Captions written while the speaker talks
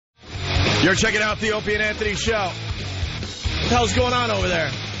You're checking out the Opie and Anthony show. What the hell's going on over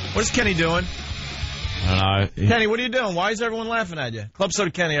there? What is Kenny doing? Kenny, what are you doing? Why is everyone laughing at you? Club Soda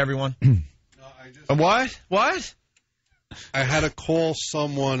Kenny, everyone. What? What? I had to call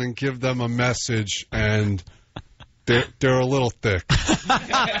someone and give them a message, and they're a little thick.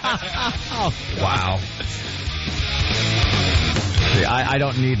 Wow. See, I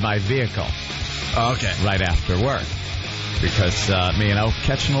don't need my vehicle. Oh, okay. Right after work. Because me and Oak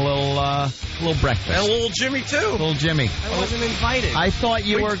catching a little breakfast. And a little Jimmy, too. Little Jimmy. I wasn't invited. I thought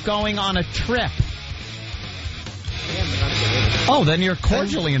you were going on a trip. Oh, then you're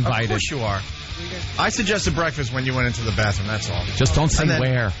cordially invited. Of course you are. I suggested breakfast when you went into the bathroom, that's all. Just don't say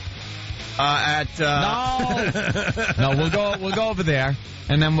where. No, we'll go over there,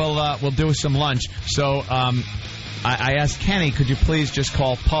 and then we'll do some lunch. So I asked Kenny, could you please just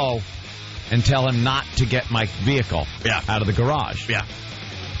call Poe and tell him not to get my vehicle out of the garage? Yeah.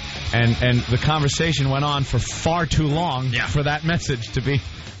 And the conversation went on for far too long for that message to be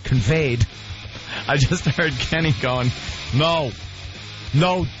conveyed. I just heard Kenny going, no,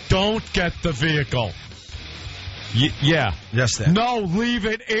 don't get the vehicle. Yeah. Yes, then. No, leave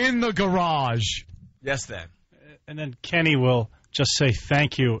it in the garage. Yes, then. And then Kenny will just say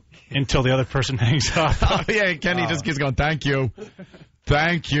thank you until the other person hangs up. Oh, yeah, Kenny just keeps going, thank you.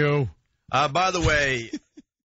 Thank you. By the way,